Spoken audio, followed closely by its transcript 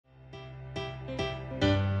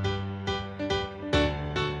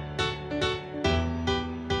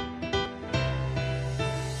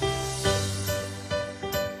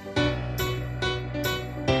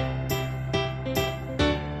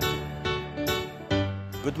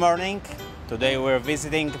Good morning. Today we're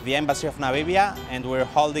visiting the Embassy of Namibia and we're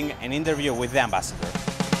holding an interview with the ambassador.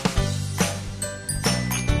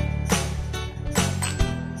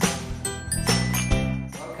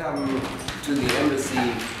 Welcome to the Embassy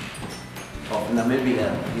of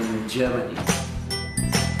Namibia in Germany.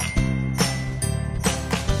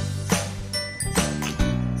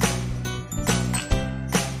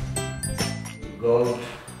 Gold,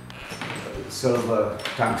 silver,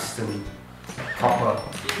 tungsten, copper,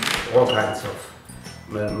 all kinds of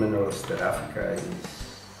minerals that Africa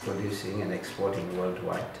is producing and exporting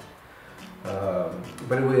worldwide.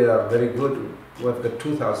 But we are very good. We have the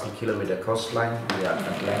 2,000-kilometer coastline on the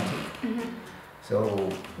Atlantic. So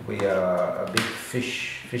we are a big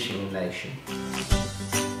fishing nation.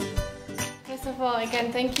 First of all,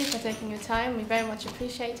 again, thank you for taking your time. We very much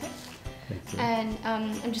appreciate it. Thank you. And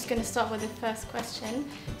I'm just going to start with the first question.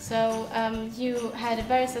 So you had a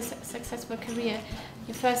very successful career.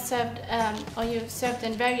 You first served, you served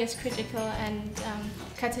in various critical and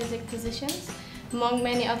catalytic positions. Among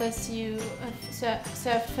many others, you served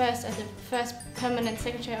first as the first permanent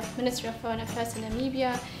Secretary of Ministry of Foreign Affairs in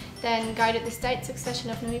Namibia, then guided the state succession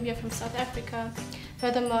of Namibia from South Africa.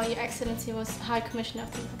 Furthermore, Your Excellency was High Commissioner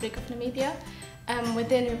of the Republic of Namibia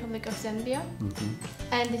within the Republic of Zambia,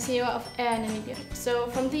 and the CEO of Air Namibia. So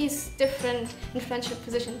from these different influential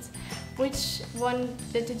positions, which one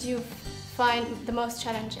did you find the most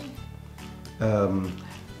challenging?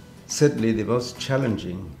 Certainly the most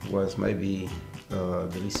challenging was maybe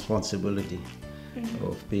the responsibility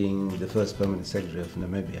of being the first permanent secretary of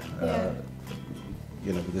Namibia.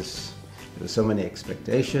 You know, because there were so many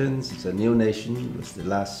expectations. It's a new nation. It was the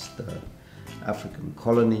last African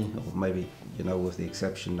colony, or maybe, you know, with the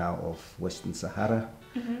exception now of Western Sahara.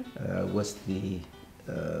 Was the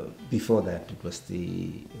before that it was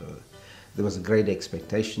the there was great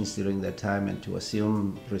expectations during that time, and to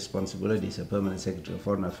assume responsibilities as a permanent secretary of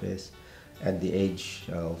foreign affairs at the age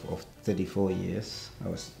of 34 years. I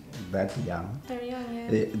was that young. Very young,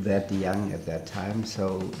 yeah. That young at that time.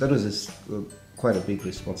 So that was quite a big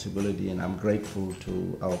responsibility, and I'm grateful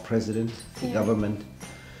to our president, the government,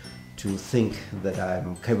 to think that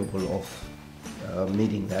I'm capable of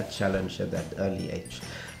meeting that challenge at that early age.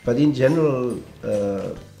 But in general,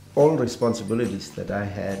 all responsibilities that I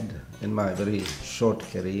had in my very short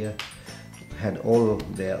career had all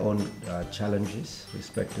their own challenges,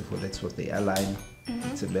 respectively. That's what the airline,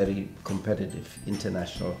 it's a very competitive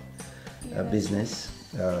international business.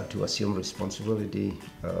 To assume responsibility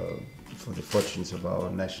for the fortunes of our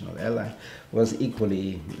national airline was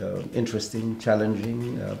equally interesting,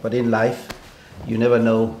 challenging. But in life, you never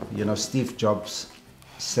know. You know, Steve Jobs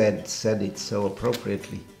said it so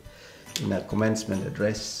appropriately in a commencement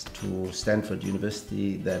address to Stanford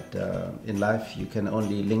University that in life you can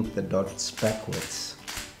only link the dots backwards.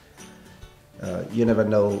 You never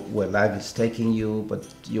know where life is taking you, but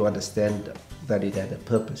you understand that it had a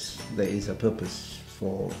purpose. There is a purpose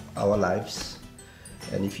for our lives,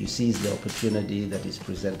 and if you seize the opportunity that is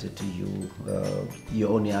presented to you, you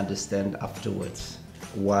only understand afterwards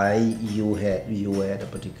why you were at a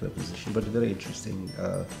particular position. But very interesting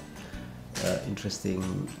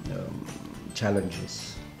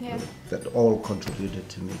challenges that all contributed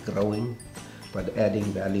to me growing, but adding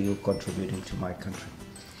value, contributing to my country.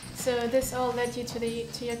 So this all led you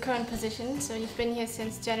to your current position. So you've been here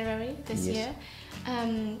since January this year.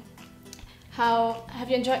 How have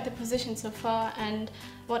you enjoyed the position so far, and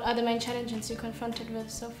what are the main challenges you confronted with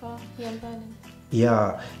so far here in Berlin?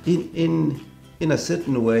 Yeah, in a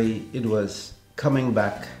certain way, it was coming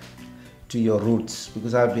back to your roots,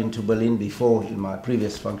 because I've been to Berlin before in my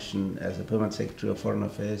previous function as a permanent secretary of foreign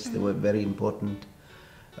affairs. There were very important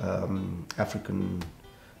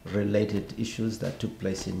African-related issues that took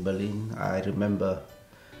place in Berlin. I remember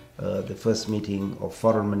the first meeting of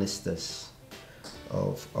foreign ministers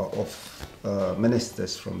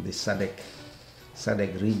ministers from the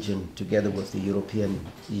SADC region together with the European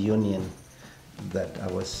Union that I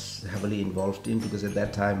was heavily involved in, because at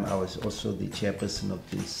that time I was also the chairperson of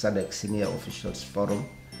the SADC Senior Officials Forum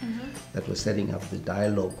that was setting up the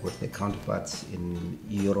dialogue with their counterparts in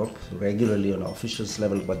Europe regularly on an officials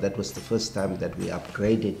level. But that was the first time that we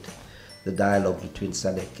upgraded the dialogue between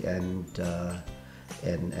SADC and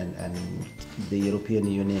the European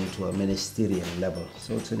Union to a ministerial level.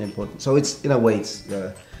 So it's an important. So it's, in a way, it's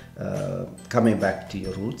coming back to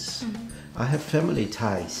your roots. I have family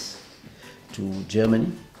ties to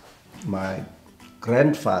Germany. My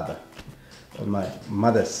grandfather on my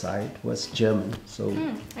mother's side was German. So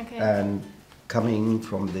and coming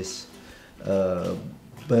from this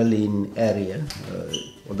Berlin area,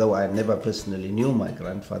 although I never personally knew my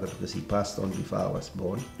grandfather because he passed on before I was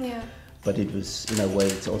born. Yeah. But it was, in a way,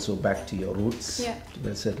 it's also back to your roots. Yeah.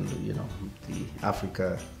 To settle, you know, the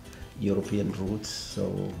Africa, European roots. So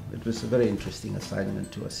it was a very interesting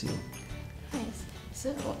assignment to assume. Nice. So,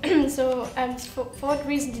 for what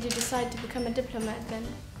reason did you decide to become a diplomat then?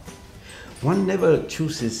 One never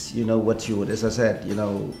chooses, you know, what you would. As I said, you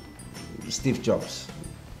know, Steve Jobs,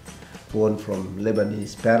 born from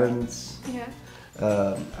Lebanese parents, Yeah.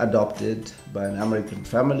 Adopted by an American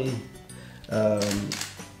family,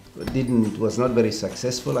 was not very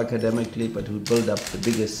successful academically, but who built up the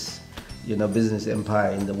biggest, you know, business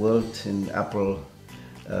empire in the world in Apple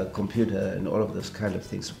computer and all of those kind of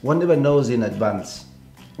things. One never knows in advance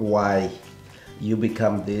why you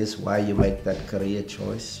become this, why you make that career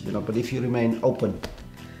choice, you know. But if you remain open,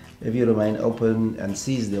 and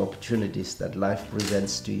seize the opportunities that life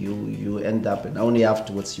presents to you, you end up, and only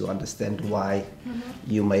afterwards you understand why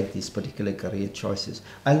you made these particular career choices.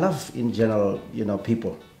 I love, in general, you know,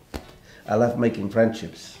 people. I love making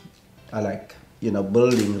friendships. I like, you know,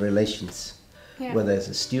 building relations. Yeah. Whether as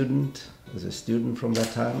a student from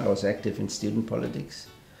that time, I was active in student politics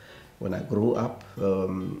when I grew up,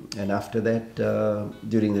 and after that,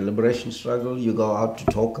 during the liberation struggle, you go out to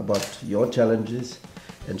talk about your challenges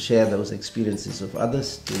and share those experiences of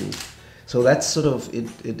others too. So that's sort of,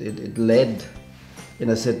 it led in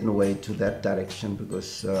a certain way to that direction,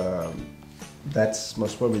 because that's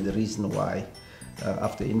most probably the reason why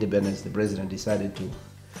after independence the president decided to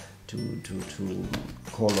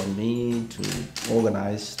call on me to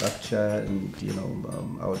organize, structure, and, you know,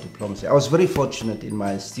 our diplomacy. I was very fortunate in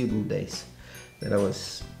my student days that I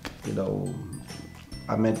was, you know,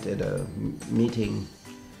 I met at a meeting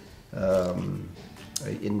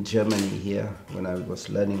in Germany here when I was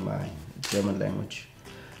learning my German language.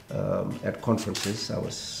 At conferences, I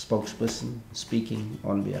was spokesperson, speaking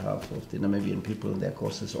on behalf of the Namibian people in their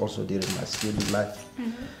causes, also during my student life.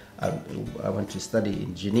 I went to study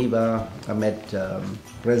in Geneva. I met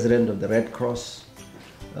president of the Red Cross,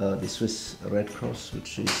 the Swiss Red Cross,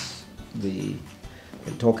 which is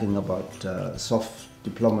talking about soft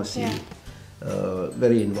diplomacy,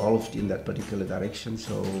 very involved in that particular direction.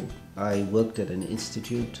 So I worked at an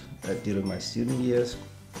institute during my student years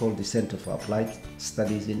called the Center for Applied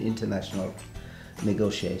Studies in International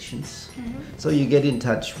Negotiations. So you get in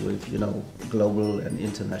touch with, you know, global and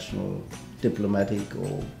international diplomatic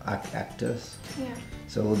or actors. Yeah.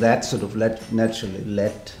 So that sort of naturally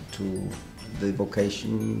led to the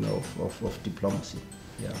vocation of diplomacy.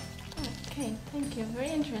 Yeah. Okay, thank you. Very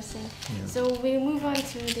interesting. Yeah. So we'll move on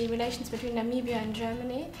to the relations between Namibia and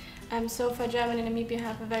Germany. So far, Germany and Namibia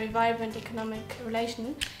have a very vibrant economic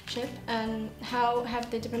relationship. And how have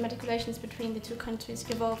the diplomatic relations between the two countries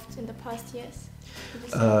evolved in the past years?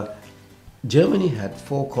 Germany had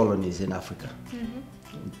 4 colonies in Africa: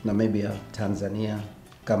 Namibia, Tanzania,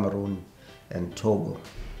 Cameroon, and Togo.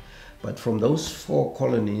 But from those 4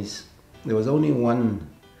 colonies, there was only one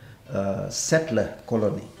settler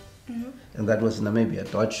colony. And that was Namibia,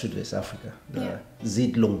 Deutsche Südwestafrika, the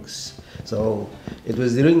Siedlungs. So it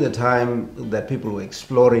was during the time that people were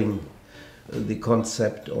exploring the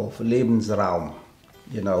concept of Lebensraum.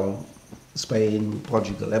 You know, Spain,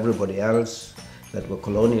 Portugal, everybody else that were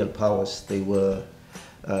colonial powers, they were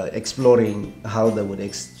exploring how they would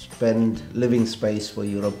expand living space for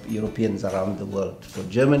Europeans around the world. For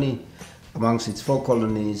Germany, amongst its 4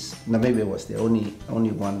 colonies, Namibia was the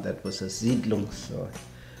only one that was a Siedlungs, or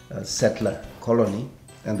a settler colony,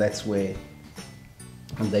 and that's where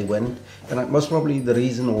they went. And most probably the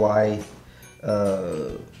reason why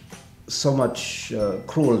so much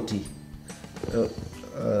cruelty,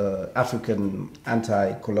 African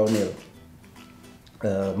anti-colonial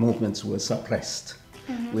movements were suppressed.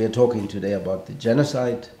 We are talking today about the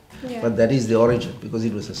genocide, but that is the origin, because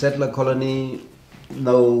it was a settler colony,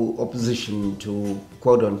 no opposition to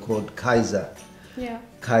quote-unquote Kaiser.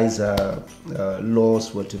 Kaiser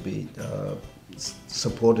laws were to be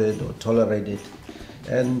supported or tolerated,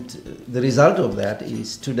 and the result of that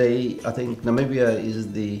is today, I think Namibia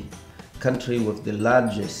is the country with the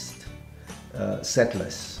largest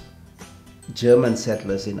settlers, German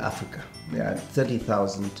settlers in Africa. There are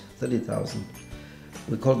 30,000.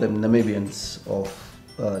 We call them Namibians of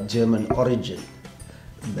German origin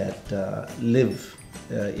that live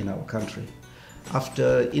in our country.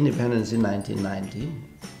 After independence in 1990,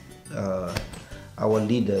 our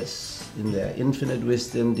leaders, in their infinite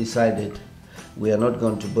wisdom, decided we are not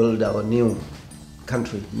going to build our new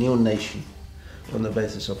country, new nation, on the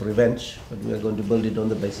basis of revenge, but we are going to build it on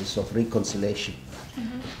the basis of reconciliation.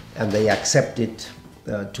 And they accepted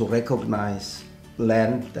to recognize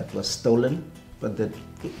land that was stolen, but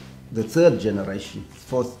the third generation,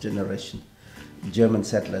 fourth generation German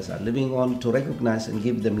settlers are living on, to recognize and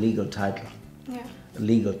give them legal title. Yeah.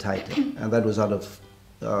 Legal title, and that was out of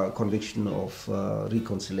conviction of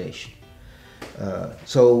reconciliation.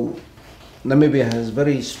 So Namibia has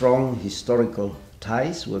very strong historical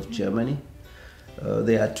ties with Germany.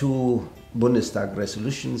 There are two Bundestag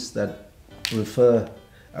resolutions that refer,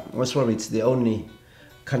 most probably it's the only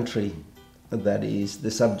country that is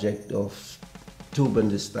the subject of two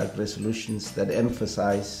Bundestag resolutions that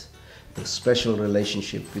emphasize the special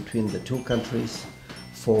relationship between the two countries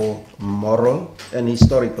for moral and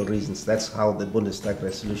historical reasons. That's how the Bundestag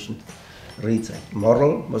resolution reads.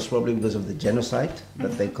 Moral, most probably because of the genocide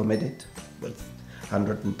that they committed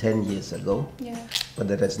 110 years ago, Yeah. but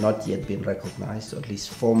that has not yet been recognized, or at least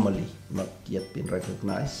formally not yet been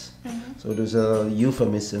recognized. So there's a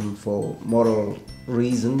euphemism for moral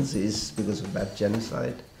reasons is because of that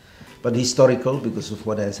genocide, but historical because of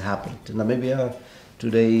what has happened. Namibia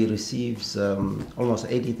today receives almost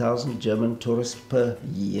 80,000 German tourists per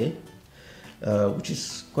year, which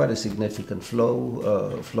is quite a significant flow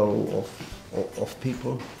of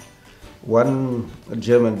people. One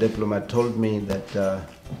German diplomat told me that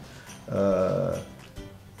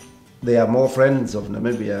there are more friends of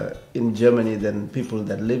Namibia in Germany than people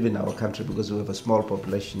that live in our country, because we have a small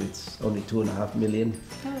population. It's only 2.5 million.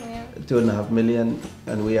 Oh, yeah. 2.5 million,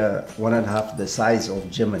 and we are 1.5 the size of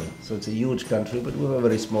Germany. So it's a huge country, but we have a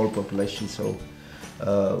very small population. So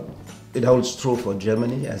it holds true for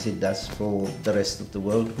Germany as it does for the rest of the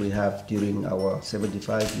world. We have, during our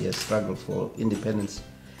 75-year struggle for independence,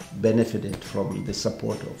 benefited from the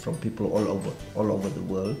support from people all over the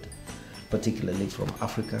world, particularly from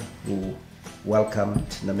Africa, who welcomed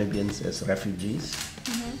Namibians as refugees,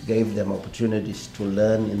 gave them opportunities to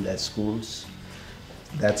learn in their schools.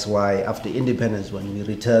 That's why after independence, when we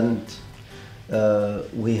returned,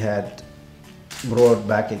 we had brought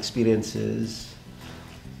back experiences,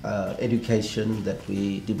 education that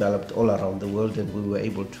we developed all around the world, and we were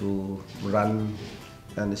able to run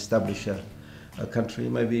and establish a country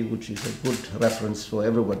maybe which is a good reference for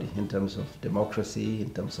everybody in terms of democracy, in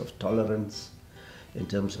terms of tolerance, in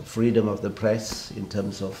terms of freedom of the press, in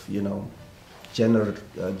terms of, you know,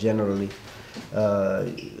 generally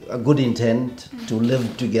a good intent to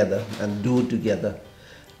live together and do together.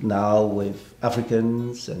 Now with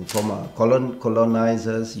Africans and former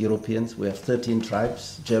colonizers, Europeans, we have 13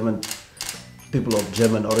 tribes, people of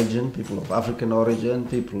German origin, people of African origin,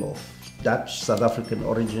 people of Dutch, South African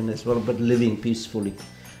origin as well, but living peacefully,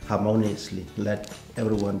 harmoniously. Let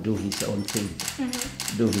everyone do his own thing,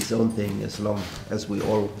 do his own thing, as long as we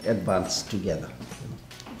all advance together.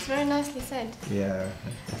 It's very nicely said. Yeah.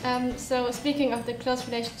 So speaking of the close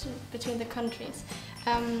relationship between the countries,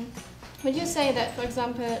 would you say that, for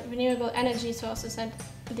example, renewable energy sources and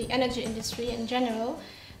the energy industry in general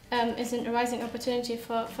is a rising opportunity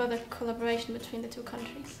for further collaboration between the two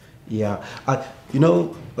countries? Yeah,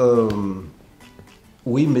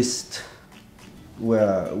 we missed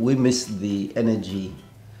the energy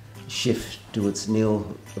shift towards new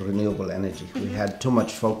renewable energy. We had too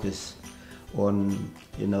much focus on,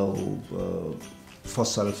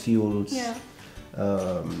 fossil fuels,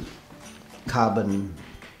 carbon,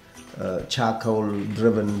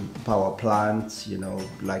 charcoal-driven power plants,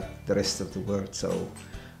 like the rest of the world. So.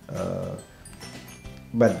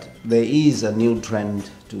 But there is a new trend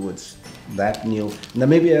towards that new.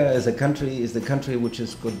 Namibia as a country is the country which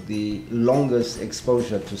has got the longest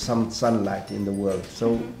exposure to some sunlight in the world.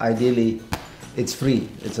 So ideally, it's free.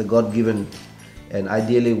 It's a God-given, and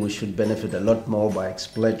ideally we should benefit a lot more by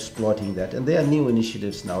exploiting that. And there are new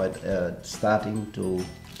initiatives now starting to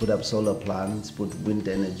put up solar plants, put wind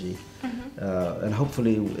energy, and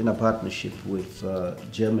hopefully in a partnership with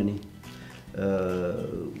Germany,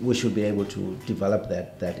 we should be able to develop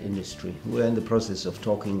that industry. We're in the process of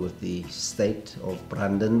talking with the state of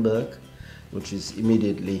Brandenburg, which is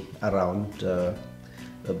immediately around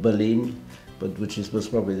Berlin, but which is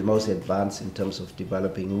most probably the most advanced in terms of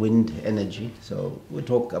developing wind energy. So we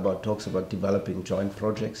talks about developing joint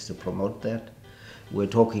projects to promote that. We're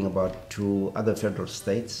talking about 2 other federal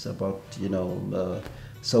states about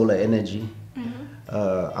solar energy.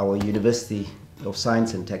 Our University of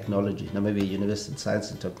Science and Technology, Namibia University of Science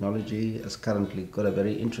and Technology, has currently got a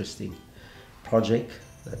very interesting project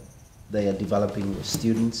that they are developing with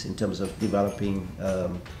students in terms of developing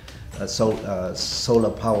a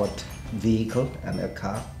solar-powered vehicle and a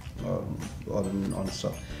car.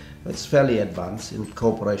 So it's fairly advanced in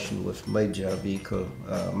cooperation with major vehicle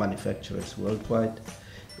manufacturers worldwide,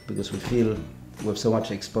 because we feel with so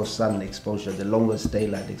much exposed sun exposure, the longest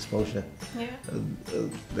daylight exposure, Yeah.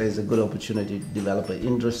 there's a good opportunity to develop an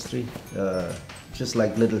industry, just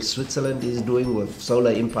like little Switzerland is doing with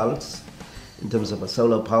solar impulse. In terms of a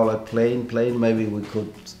solar powered plane, maybe we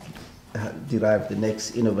could derive the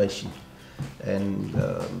next innovation and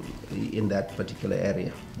in that particular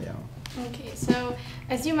area. Yeah. Okay, so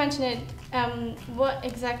as you mentioned it, what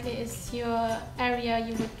exactly is your area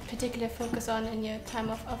you would particularly focus on in your time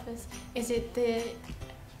of office? Is it the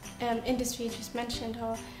industry you just mentioned,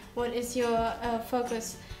 or what is your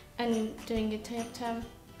focus in during your term?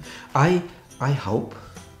 I hope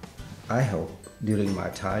during my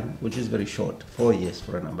time, which is very short, 4 years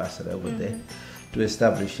for an ambassador over there, to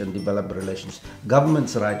establish and develop relations.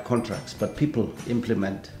 Governments write contracts, but people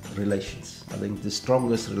implement relations. I think the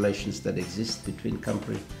strongest relations that exist between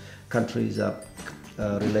countries are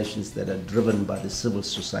relations that are driven by the civil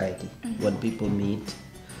society. When people meet,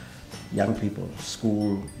 young people,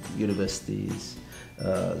 school, universities,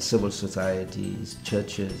 civil societies,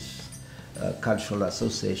 churches, cultural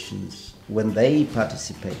associations, when they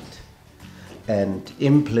participate and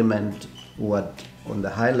implement what on the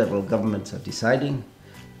high level governments are deciding,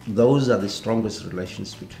 those are the strongest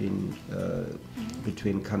relations between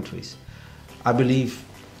countries. I believe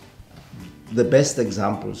the best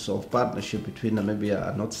examples of partnership between Namibia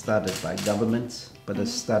are not started by governments, but are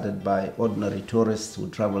started by ordinary tourists who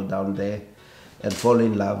travel down there and fall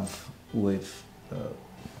in love with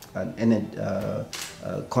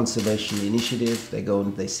conservation initiative. They go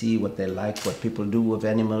and they see what they like, what people do with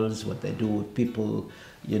animals, what they do with people,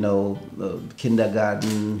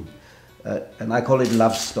 kindergarten, and I call it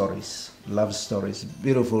love stories. Love stories,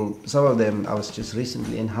 beautiful. Some of them, I was just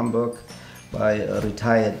recently in Hamburg by a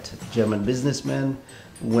retired German businessman,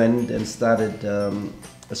 went and started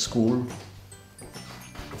a school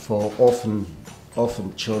for orphan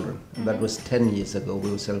children. And that was 10 years ago.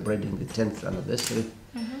 We were celebrating the 10th anniversary.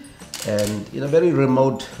 And in a very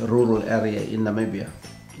remote rural area in Namibia.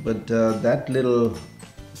 But that little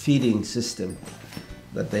feeding system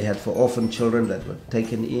that they had for orphan children that were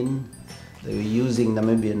taken in, they were using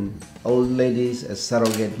Namibian old ladies as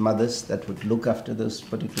surrogate mothers that would look after those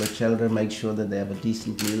particular children, make sure that they have a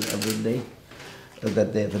decent meal every day,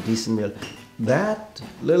 That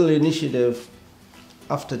little initiative,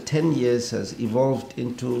 after 10 years, has evolved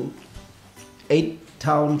into 8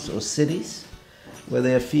 towns or cities where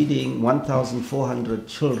they are feeding 1,400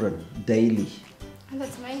 children daily. Oh,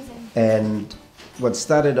 that's amazing. And what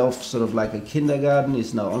started off sort of like a kindergarten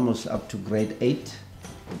is now almost up to grade 8.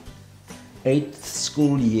 8th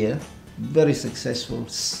school year, very successful,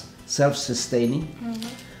 self-sustaining,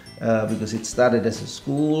 because it started as a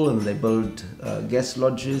school and they built guest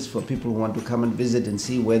lodges for people who want to come and visit and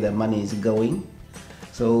see where their money is going.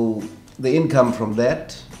 So the income from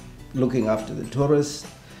that, looking after the tourists,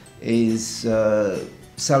 is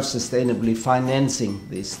self-sustainably financing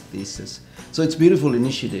these. So it's beautiful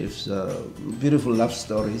initiatives, beautiful love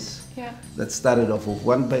stories that started off with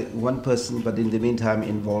one person, but in the meantime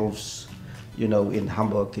involves, in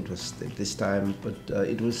Hamburg it was at this time, but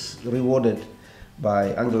it was rewarded by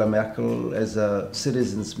Angela Merkel as a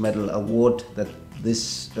Citizens Medal Award that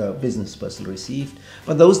this business person received.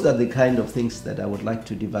 But those are the kind of things that I would like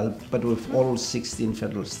to develop, but with all 16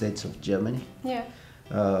 federal states of Germany. Yeah.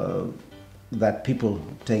 That people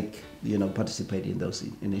participate in those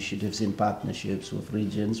initiatives in partnerships with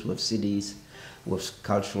regions, with cities, with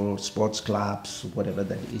cultural sports clubs, whatever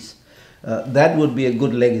that is. That would be a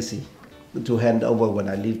good legacy to hand over when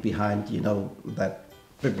I leave behind, that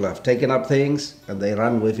people have taken up things and they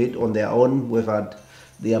run with it on their own without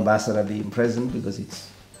the ambassador being present, because it's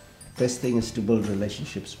best thing is to build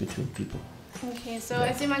relationships between people. Okay, so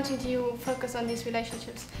as you mentioned, you focus on these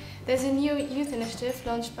relationships. There's a new youth initiative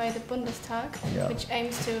launched by the Bundestag, which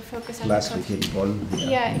aims to focus on last week in Bonn.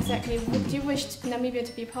 Yeah, exactly. Would you wish Namibia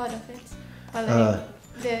to be part of it? Well,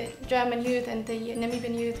 the German youth and the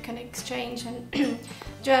Namibian youth can exchange, and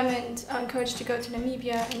Germans are encouraged to go to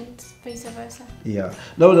Namibia and vice versa. Yeah,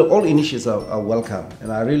 no, all initiatives are welcome,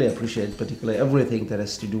 and I really appreciate particularly everything that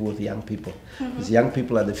has to do with young people. Because young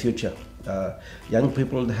people are the future. Young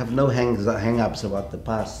people have no hang-ups about the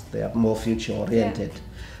past. They are more future-oriented,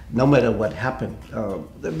 no matter what happened.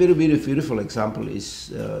 The very beautiful example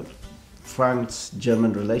is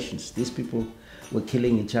France-German relations. These people were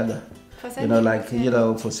killing each other. For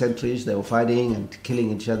centuries they were fighting and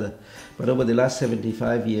killing each other. But over the last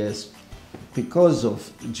 75 years, because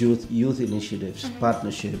of youth initiatives,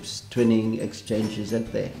 partnerships, twinning, exchanges, and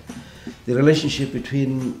the relationship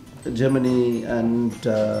between Germany and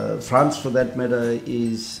France, for that matter,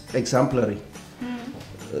 is exemplary.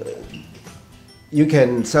 you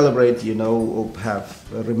can celebrate, you know, or have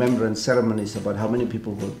remembrance ceremonies about how many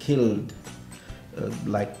people were killed,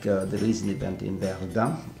 like the recent event in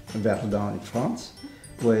Verdun in France,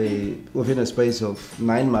 where within a space of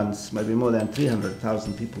 9 months, maybe more than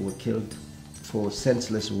 300,000 people were killed for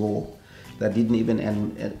senseless war that didn't even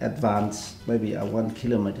advance maybe 1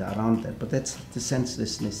 kilometer around that. But that's the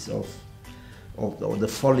senselessness of or the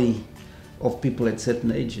folly of people at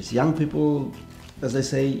certain ages. Young people, as I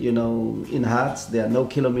say, you know, in hearts, there are no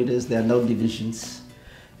kilometers, there are no divisions.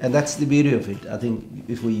 And that's the beauty of it. I think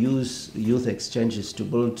if we use youth exchanges to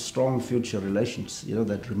build strong future relations, you know,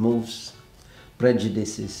 that removes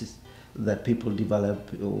prejudices that people develop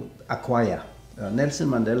or acquire. Nelson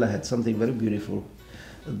Mandela had something very beautiful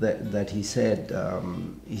that he said.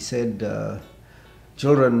 He said,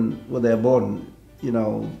 children, when they're born, you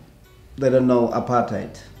know, they don't know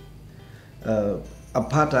apartheid.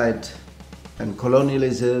 Apartheid and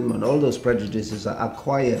colonialism and all those prejudices are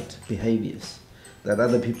acquired behaviors that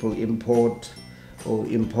other people import or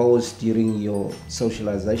impose during your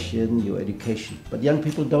socialization, your education. But young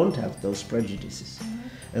people don't have those prejudices.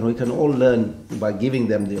 And we can all learn by giving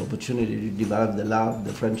them the opportunity to develop the love,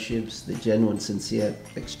 the friendships, the genuine, sincere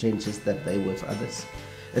exchanges that they with others.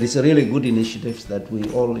 It is a really good initiative that we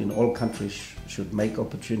all in all countries should make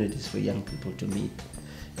opportunities for young people to meet.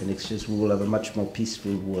 And it's just we will have a much more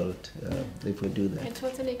peaceful world if we do that. I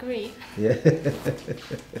totally agree. Yeah.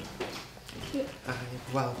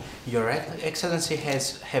 Well, Your Excellency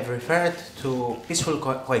have referred to peaceful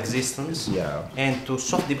coexistence and to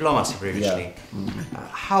soft diplomacy previously.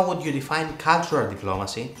 How would you define cultural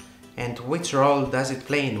diplomacy, and which role does it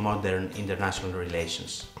play in modern international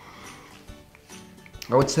relations?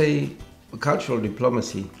 I would say cultural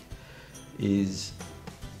diplomacy is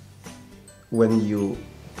when you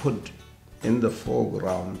put in the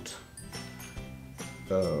foreground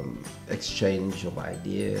exchange of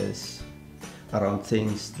ideas around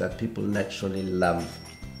things that people naturally love,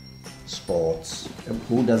 sports, and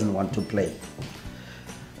who doesn't want to play?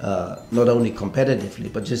 Not only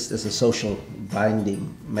competitively, but just as a social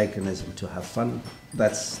binding mechanism to have fun.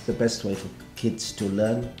 That's the best way for kids to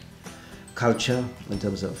learn culture in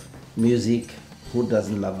terms of music. Who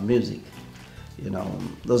doesn't love music? You know,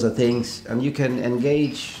 those are things, and you can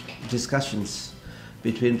engage discussions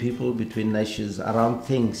between people, between nations around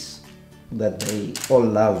things that they all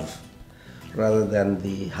love, rather than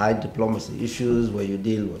the high diplomacy issues where you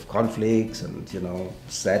deal with conflicts and, you know,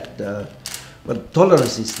 but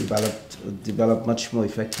tolerance is developed much more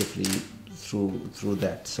effectively through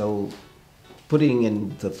that. So putting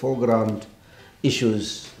in the foreground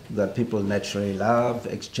issues that people naturally love,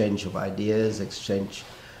 exchange of ideas, exchange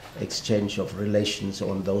of relations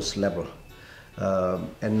on those level,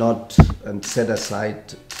 and set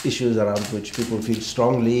aside issues around which people feel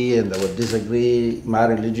strongly and they would disagree, my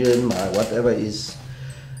religion, my whatever is,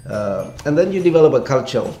 and then you develop a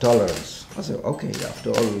culture of tolerance. I say, okay, after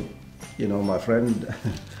all, you know, my friend,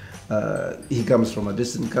 he comes from a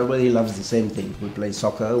distant country, he loves the same thing. We play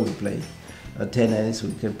soccer, we play tennis,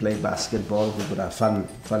 we can play basketball, we could have fun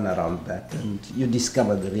around that, and you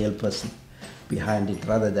discover the real person behind it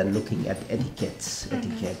rather than looking at etiquettes.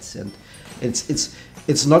 And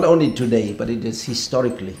it's not only today, but it is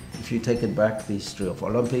historically. If you take it back, the history of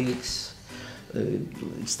Olympics, it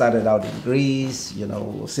started out in Greece, you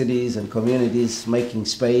know, cities and communities making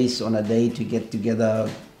space on a day to get together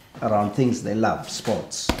around things they love,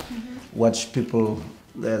 sports. Watch people.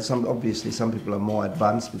 Obviously some people are more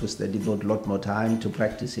advanced because they devote a lot more time to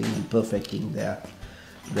practicing and perfecting their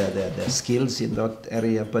skills in that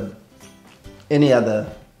area. But any other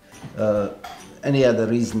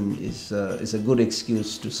reason is a good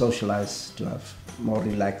excuse to socialize, to have more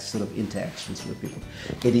relaxed sort of interactions with people.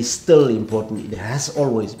 It is still important. It has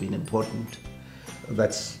always been important.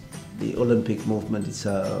 That's the Olympic movement. It's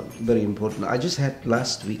very important. I just had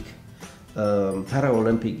last week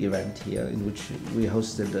Paralympic event here in which we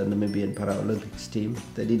hosted a Namibian Paralympics team.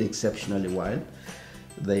 They did exceptionally well.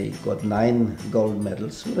 They got 9 gold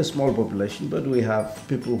medals. We're a small population, but we have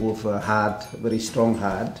people who have a heart, very strong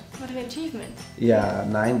heart. What an achievement. Yeah,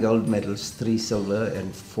 9 gold medals, 3 silver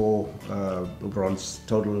and 4 bronze,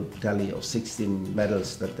 total tally of 16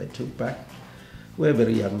 medals that they took back. We're a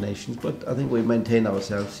very young nation, but I think we maintain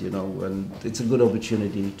ourselves, you know, and it's a good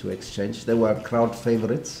opportunity to exchange. They were crowd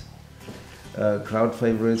favorites. Crowd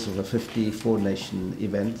favorites of a 54-nation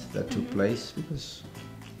event that took place because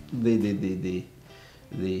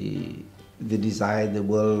the desire, the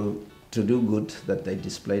will to do good that they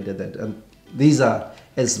displayed at that. And these are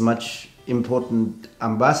as much important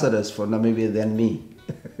ambassadors for Namibia than me.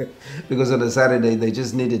 Because on a Saturday they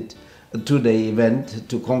just needed a two-day event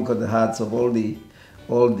to conquer the hearts of all the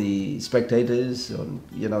spectators,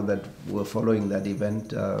 that were following that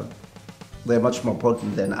event. They're much more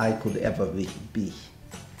important than I could ever be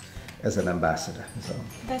as an ambassador. So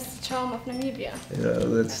that's the charm of Namibia.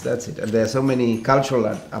 That's it. And there are so many cultural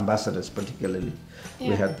ambassadors, particularly. Yeah.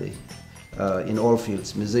 We had in all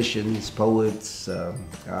fields, musicians, poets.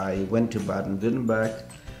 I went to Baden-Württemberg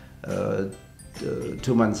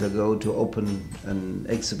 2 months ago to open an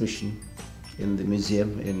exhibition in the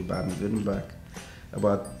museum in Baden-Württemberg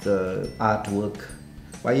about the artwork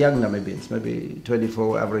by young Namibians, maybe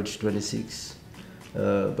 24, average 26,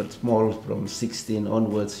 but small from 16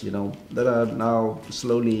 onwards, that are now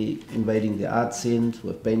slowly invading the art scene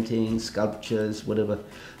with paintings, sculptures, whatever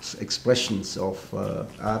expressions of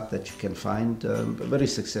art that you can find. A very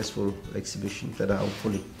successful exhibition that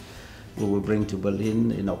hopefully we will bring to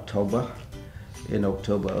Berlin in October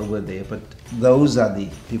over there. But those are the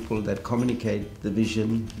people that communicate the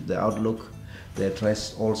vision, the outlook. They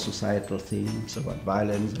address all societal themes about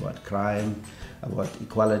violence, about crime, about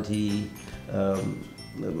equality.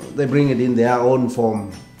 They bring it in their own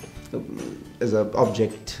form as an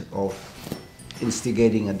object of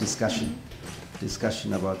instigating a discussion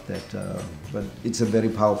about that. But it's a very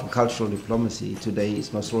powerful cultural diplomacy. Today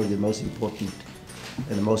is most probably the most important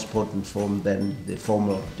and the most potent form than the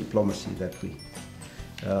formal diplomacy that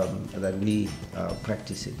we are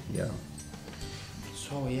practicing. Yeah.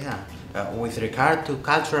 So with regard to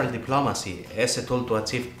cultural diplomacy as a tool to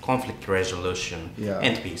achieve conflict resolution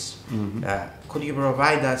and peace, could you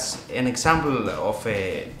provide us an example of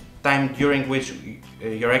a time during which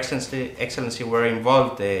Your Excellency were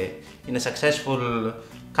involved in a successful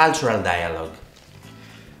cultural dialogue?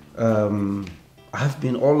 I've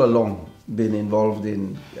been all along involved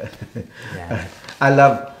in. I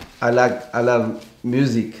love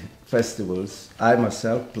music festivals. I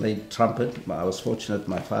myself played trumpet. I was fortunate.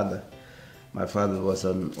 My father was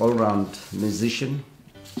an all-round musician,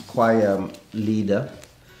 choir leader,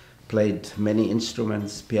 played many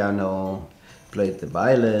instruments, piano, played the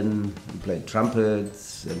violin, played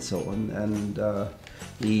trumpets, and so on. And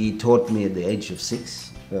he taught me at the age of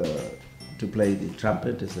 6 to play the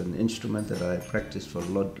trumpet as an instrument that I practiced for a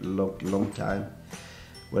long time.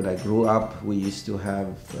 When I grew up, we used to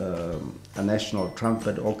have a national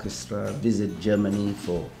trumpet orchestra visit Germany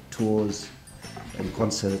for tours and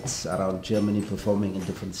concerts around Germany, performing in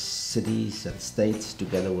different cities and states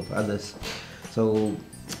together with others. So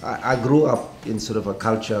I grew up in sort of a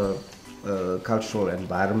cultural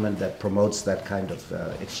environment that promotes that kind of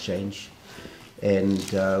exchange. And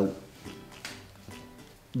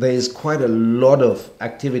there is quite a lot of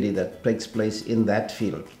activity that takes place in that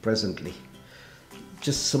field presently.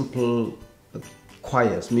 Just simple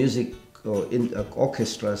choirs, music or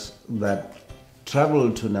orchestras that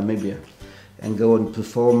travel to Namibia and go and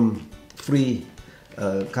perform free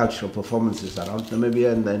cultural performances around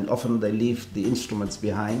Namibia, and then often they leave the instruments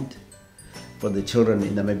behind for the children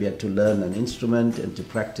in Namibia to learn an instrument and to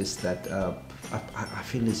practice that. I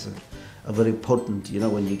feel it's a very potent,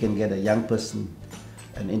 when you can get a young person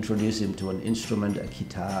and introduce him to an instrument, a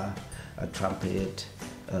guitar, a trumpet,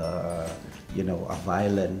 a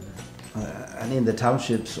violin. And in the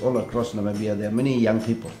townships all across Namibia, there are many young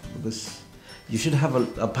people, because you should have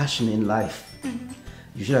a passion in life. Mm-hmm.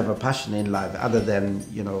 You should have a passion in life other than,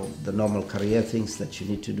 the normal career things that you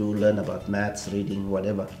need to do, learn about maths, reading,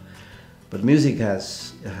 whatever. But music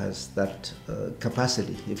has that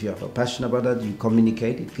capacity. If you have a passion about it, you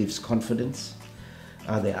communicate, it gives confidence.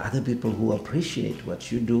 There are other people who appreciate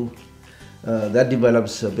what you do. That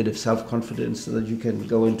develops a bit of self-confidence so that you can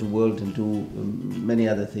go into the world and do many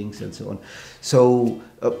other things and so on. So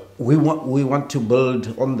we want to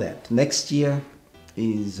build on that. Next year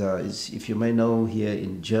is if you may know, here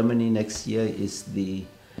in Germany, next year is the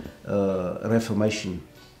Reformation,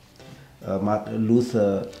 Martin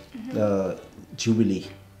Luther Jubilee,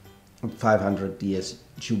 500 years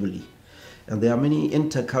Jubilee. And there are many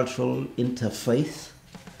intercultural, interfaith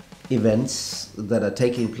events that are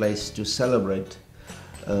taking place to celebrate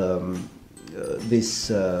this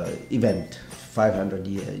event,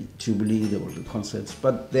 500-year Jubilee. There will be concerts,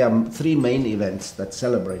 but there are 3 main events that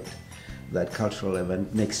celebrate that cultural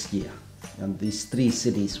event next year. And these 3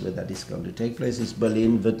 cities where that is going to take place is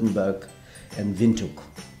Berlin, Württemberg, and Windhoek.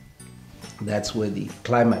 That's where the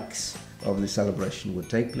climax of the celebration will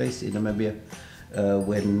take place in Namibia,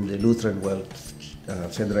 when the Lutheran World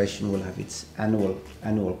Federation will have its annual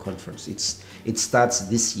conference. It starts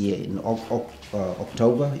this year in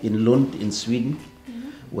October in Lund in Sweden,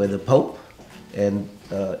 where the Pope and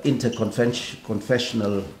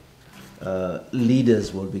interconfessional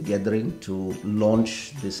leaders will be gathering to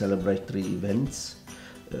launch the celebratory events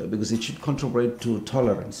because it should contribute to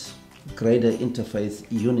tolerance, greater interfaith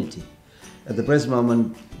unity. At the present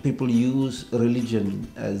moment, people use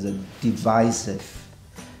religion as a divisive,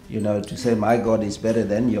 to say my God is better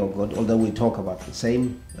than your God, although we talk about the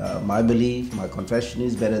same. My belief, my confession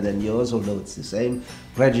is better than yours, although it's the same.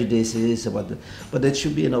 Prejudices about but there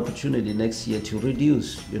should be an opportunity next year to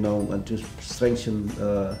reduce, and to strengthen,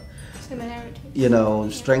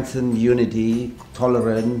 similarities. Strengthen unity,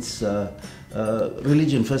 tolerance.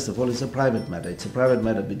 Religion, first of all, is a private matter. It's a private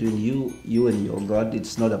matter between you and your God.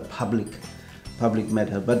 It's not a public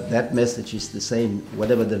matter, but that message is the same,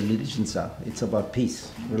 whatever the religions are. It's about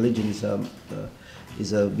peace. Religion is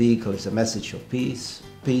a vehicle, it's a message of peace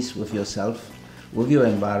with yourself, with your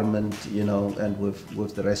environment, and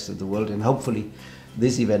with the rest of the world. And hopefully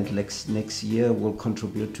this event next year will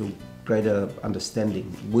contribute to greater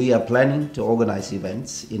understanding. We are planning to organize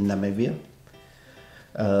events in Namibia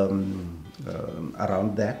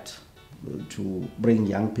around that, to bring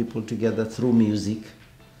young people together through music,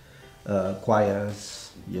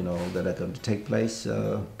 choirs, that are going to take place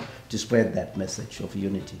to spread that message of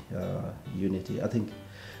unity. I think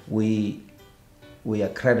we are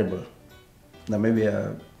credible.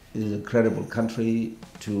 Namibia is a credible country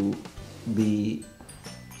to be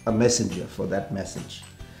a messenger for that message,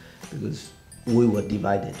 because we were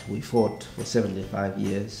divided. We fought for 75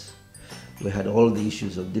 years. We had all the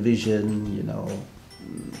issues of division,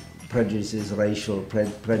 prejudices, racial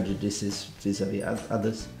prejudices vis-a-vis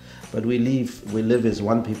others. But we live as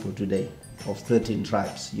one people today, of 13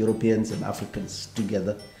 tribes, Europeans and Africans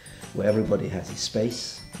together, where everybody has his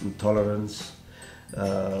space and tolerance.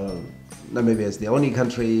 Namibia is the only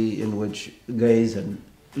country in which gays and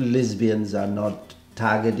lesbians are not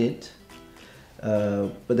targeted,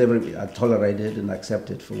 but everybody are tolerated and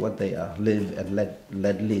accepted for what they are, live and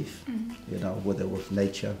let live, whether with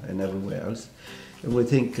nature and everywhere else. And we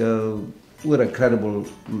think we're a credible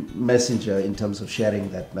messenger in terms of sharing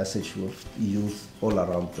that message with youth all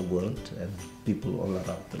around the world and people all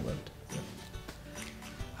around the world.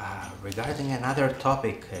 Regarding another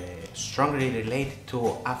topic strongly related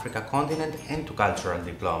to Africa continent and to cultural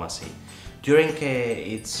diplomacy, during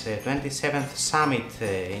its 27th summit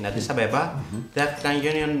in Addis Ababa, the African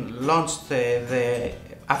Union launched the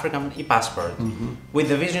African e-passport with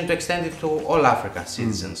the vision to extend it to all African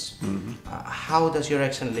citizens. How does Your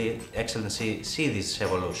Excellency see this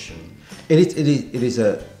evolution? It is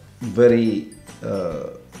a very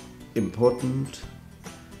important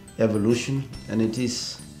evolution, and it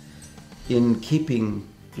is in keeping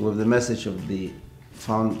with the message of the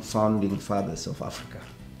founding fathers of Africa,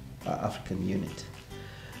 African unit.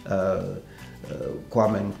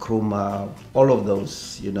 Kwame Nkrumah, all of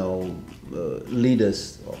those,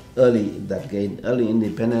 leaders that gained early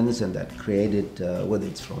independence and that created, whether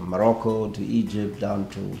it's from Morocco to Egypt, down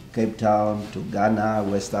to Cape Town, to Ghana,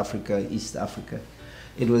 West Africa, East Africa.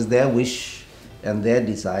 It was their wish and their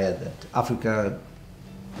desire that Africa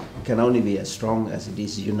can only be as strong as it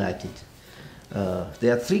is united.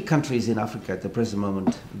 There are 3 countries in Africa at the present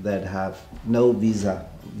moment that have no visa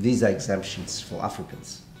exemptions for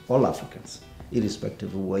Africans, all Africans,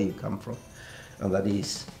 irrespective of where you come from, and that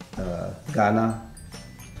is Ghana,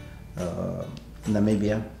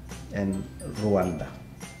 Namibia, and Rwanda.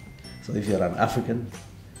 So if you're an African,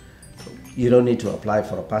 you don't need to apply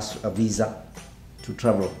for a visa to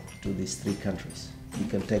travel to these 3 countries. You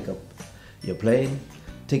can take up your plane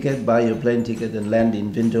ticket, buy your plane ticket and land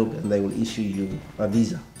in Windhoek, and they will issue you a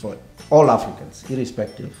visa for all Africans,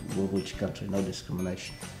 irrespective of which country, no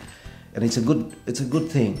discrimination. And it's a good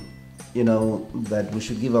thing, that we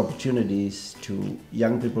should give opportunities to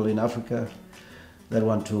young people in Africa that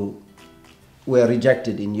we are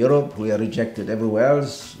rejected in Europe, we are rejected everywhere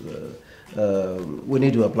else. We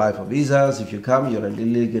need to apply for visas. If you come, you're an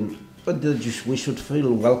illegal. But we should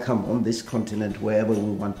feel welcome on this continent wherever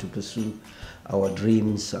we want to pursue our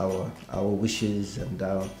dreams, our wishes, and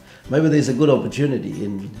maybe there's a good opportunity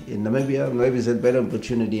in Namibia, maybe there's a better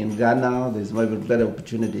opportunity in Ghana, there's maybe a better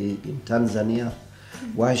opportunity in Tanzania.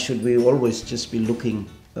 Why should we always just be looking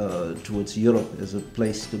towards Europe as a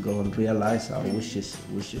place to go and realize our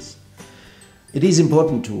wishes? It is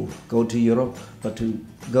important to go to Europe, but to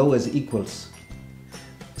go as equals,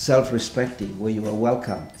 self-respecting, where you are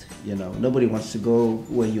welcomed. Nobody wants to go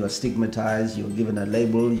where you are stigmatized, you're given a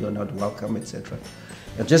label, you're not welcome, etc.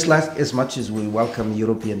 And just like as much as we welcome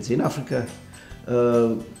Europeans in Africa,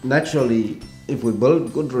 naturally, if we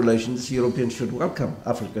build good relations, Europeans should welcome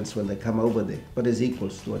Africans when they come over there, but as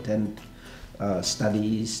equals, to attend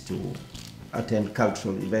studies, to attend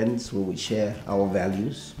cultural events where we share our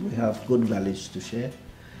values. We have good values to share,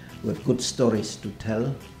 with good stories to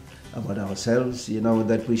tell about ourselves, you know,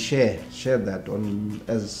 that we share that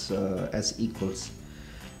as equals.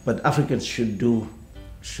 But Africans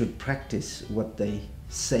should practice what they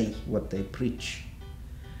say, what they preach.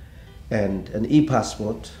 And an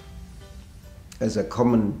e-passport is a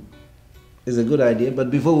good idea, but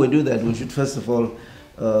before we do that, we should first of all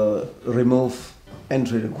remove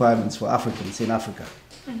entry requirements for Africans in Africa.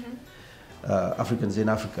 Africans in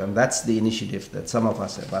Africa, and that's the initiative that some of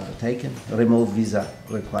us have undertaken, remove visa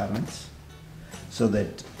requirements so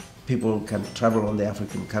that people can travel on the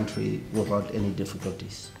African country without any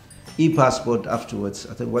difficulties. E-passport afterwards,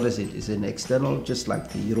 I think, what is it? Is an external, just like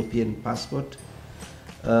the European passport,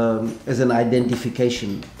 as an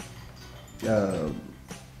identification.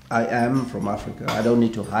 I am from Africa. I don't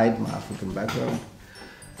need to hide my African background.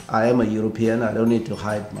 I am a European. I don't need to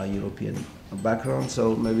hide my European background.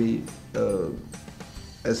 So maybe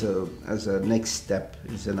as a next step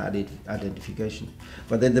is an identification.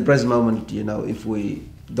 But at the present moment, you know, if we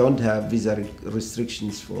don't have visa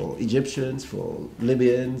restrictions for Egyptians, for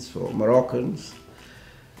Libyans, for Moroccans,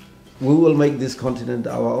 we will make this continent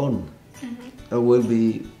our own. We'll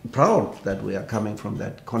be proud that we are coming from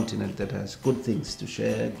that continent that has good things to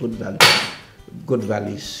share, good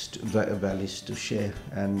values to share,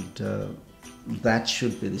 and that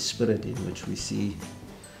should be the spirit in which we see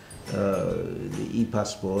the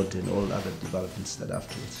e-passport and all other developments that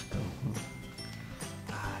afterwards come.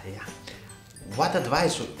 Yeah. What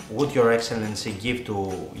advice would Your Excellency give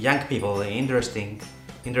to young people interested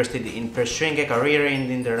in pursuing a career in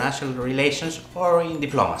international relations or in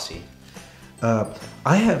diplomacy?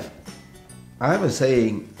 I have a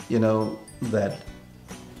saying, you know, that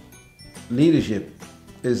leadership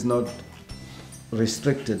is not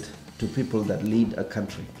restricted to people that lead a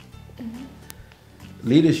country.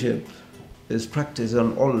 Leadership is practiced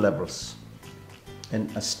on all levels, and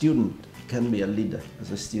a student can be a leader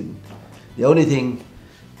as a student. The only thing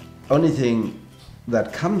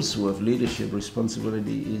that comes with leadership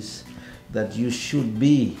responsibility is that you should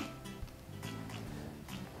be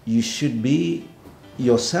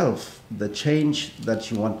yourself, the change that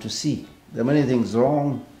you want to see. There are many things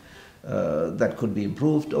wrong that could be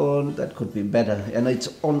improved on, that could be better, and it's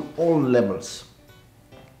on all levels.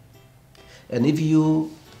 And if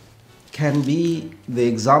you can be the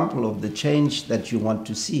example of the change that you want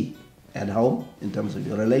to see at home, in terms of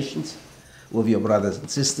your relations with your brothers and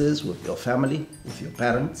sisters, with your family, with your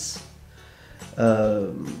parents,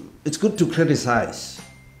 it's good to criticize,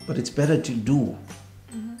 but it's better to do,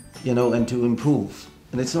 you know, and to improve.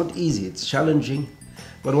 And it's not easy, it's challenging,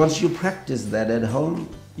 but once you practice that at home,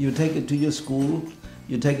 you take it to your school,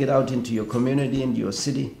 you take it out into your community and your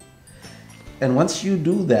city. And once you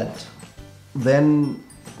do that, then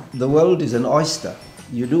the world is an oyster.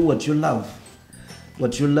 You do what you love,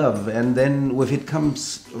 and then with it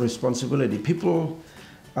comes responsibility. People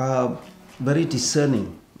are very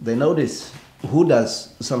discerning. They notice who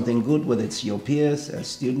does something good, whether it's your peers as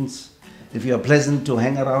students. If you are pleasant to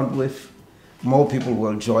hang around with, more people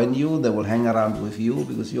will join you. They will hang around with you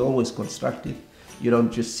because you're always constructive. You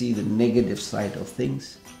don't just see the negative side of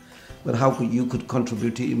things, but how you could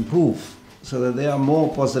contribute to improve so that there are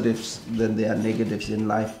more positives than there are negatives in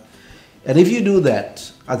life. And if you do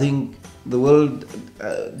that, I think the world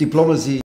diplomacy